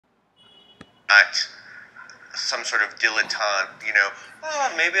not some sort of dilettante,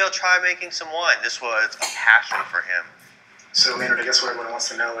 oh, maybe I'll try making some wine. This was a passion for him. So, Maynard, I guess what everyone wants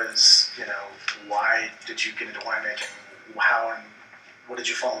to know is, why did you get into winemaking? How and what did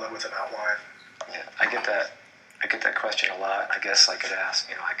you fall in love with about wine? Yeah, I get that question a lot. I guess I could ask,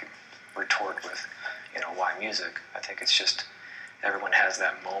 I could retort with, why music? I think it's just everyone has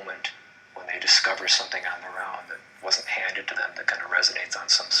that moment when they discover something on their own that wasn't handed to them, that kind of resonates on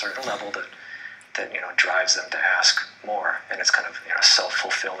some certain level that drives them to ask more, and it's kind of a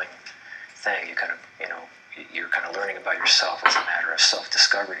self-fulfilling thing. You kind of you're kind of learning about yourself as a matter of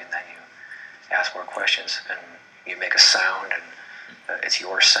self-discovery, and then you ask more questions, and you make a sound, and it's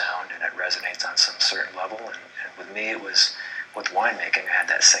your sound, and it resonates on some certain level. And with me, it was with winemaking. I had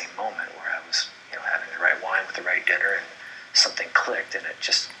that same moment where I was having the right wine with the right dinner, and something clicked, and it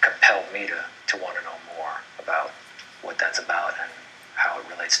just compelled me to want to know more about what that's about and how it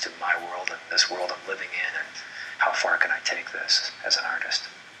relates to my world and this world I'm living in, and how far can I take this as an artist.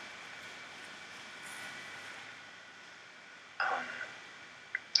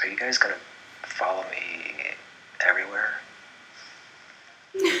 Are you guys going to follow me everywhere?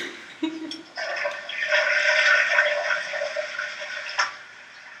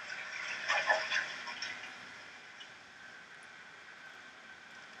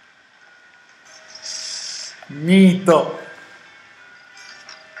 Mito.